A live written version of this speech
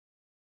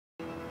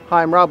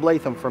Hi, I'm Rob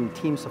Leatham from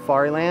Team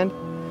Safariland,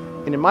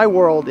 and in my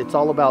world it's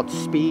all about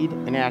speed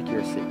and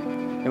accuracy.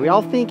 And we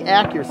all think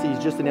accuracy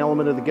is just an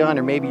element of the gun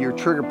or maybe your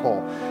trigger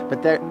pull,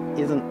 but that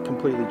isn't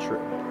completely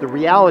true. The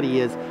reality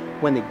is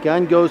when the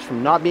gun goes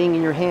from not being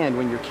in your hand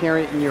when you're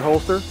carrying it in your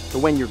holster to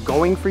when you're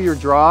going for your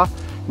draw,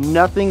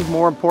 nothing's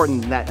more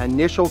important than that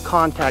initial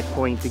contact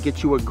point to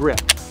get you a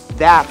grip.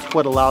 That's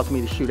what allows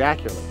me to shoot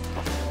accurately.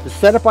 The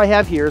setup I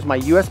have here is my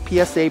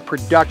USPSA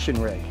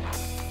production rig.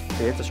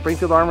 Okay, it's a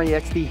Springfield Armory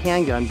XD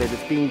handgun, but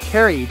it's being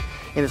carried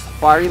in a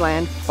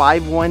Safariland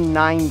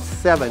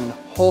 5197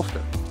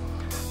 holster.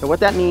 Now what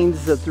that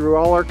means through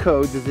all our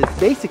codes is it's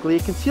basically a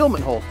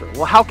concealment holster.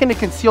 Well, how can a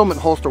concealment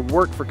holster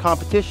work for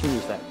competition, you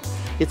say?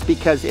 It's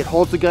because it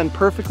holds the gun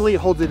perfectly, it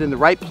holds it in the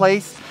right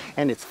place,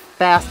 and it's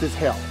fast as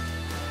hell.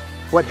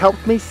 What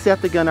helped me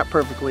set the gun up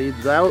perfectly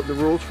is the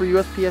rules for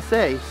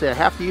USPSA say I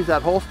have to use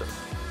that holster,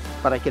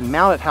 but I can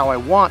mount it how I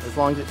want as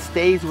long as it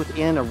stays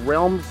within a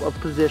realm of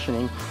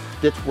positioning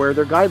that's where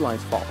their guidelines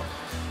follow.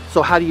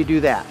 So how do you do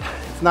that?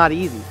 It's not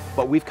easy,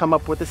 but we've come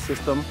up with a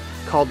system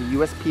called the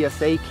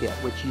USPSA Kit,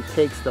 which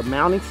takes the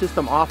mounting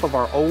system off of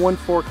our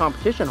 014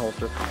 competition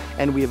holster,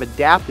 and we have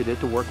adapted it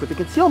to work with the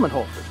concealment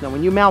holsters. Now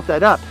when you mount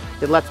that up,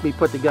 it lets me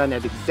put the gun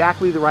at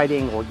exactly the right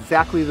angle,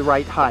 exactly the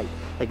right height,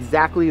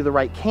 exactly the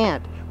right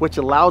cant, which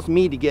allows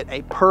me to get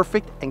a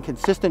perfect and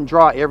consistent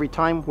draw every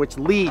time, which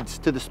leads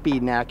to the speed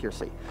and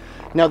accuracy.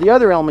 Now the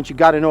other element you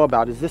got to know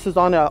about is this is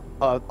on a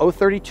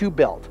 032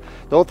 belt.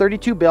 The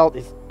 032 belt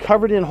is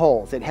covered in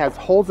holes. It has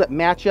holes that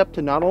match up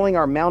to not only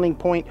our mounting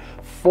point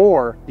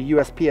for the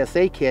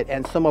USPSA kit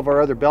and some of our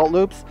other belt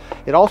loops,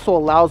 it also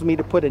allows me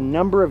to put a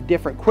number of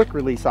different quick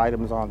release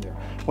items on there.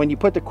 When you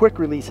put the quick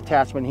release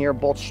attachment here, it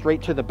bolts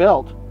straight to the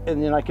belt,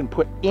 and then I can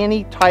put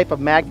any type of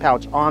mag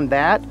pouch on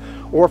that,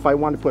 or if I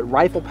want to put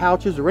rifle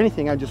pouches or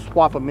anything, I just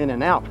swap them in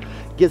and out.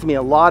 It gives me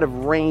a lot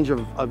of range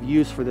of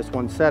use for this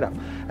one setup.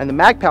 And the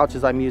mag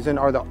pouches I'm using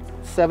are the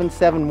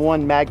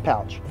 771 mag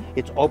pouch.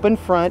 It's open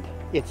front,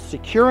 it's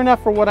secure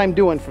enough for what I'm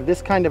doing for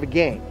this kind of a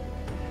game,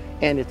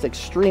 and it's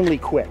extremely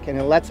quick, and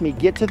it lets me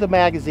get to the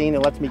magazine, it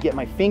lets me get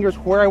my fingers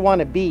where I want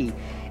to be,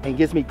 and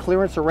gives me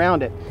clearance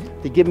around it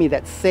to give me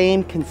that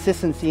same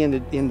consistency in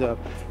the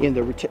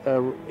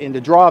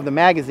draw of the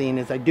magazine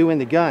as I do in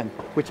the gun,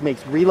 which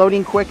makes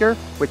reloading quicker,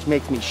 which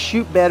makes me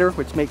shoot better,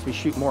 which makes me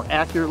shoot more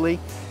accurately,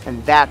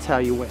 and that's how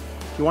you win.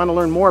 If you want to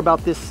learn more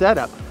about this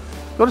setup,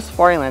 go to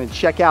Safariland and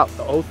check out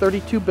the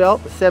 032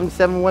 belt, the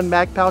 771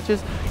 mag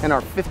pouches, and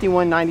our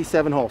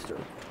 5197 holster.